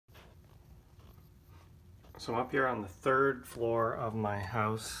So I'm up here on the third floor of my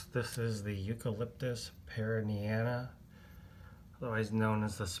house. This is the Eucalyptus perriniana, otherwise known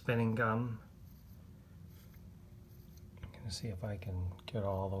as the spinning gum. I'm going to see if I can get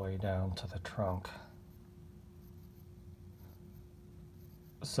all the way down to the trunk.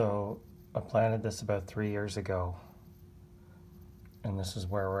 So I planted this about 3 years ago, and this is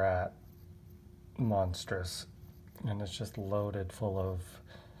where we're at. Monstrous. And it's just loaded full of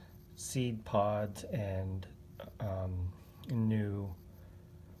seed pods and new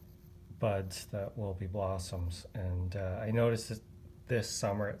buds that will be blossoms. And I noticed that this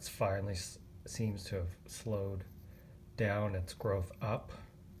summer it's finally seems to have slowed down its growth up,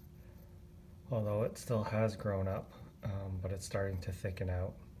 although it still has grown up, but it's starting to thicken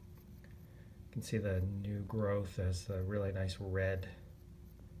out. You can see the new growth as the really nice red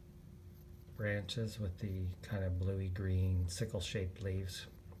branches with the kind of bluey green sickle-shaped leaves.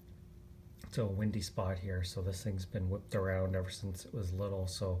 It's a windy spot here, so this thing's been whipped around ever since it was little,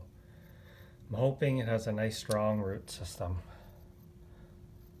 so I'm hoping it has a nice strong root system.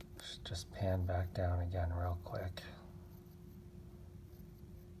 Just pan back down again real quick.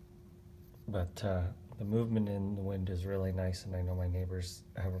 But the movement in the wind is really nice, and I know my neighbors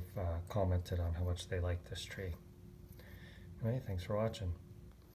have commented on how much they like this tree. Anyway, thanks for watching.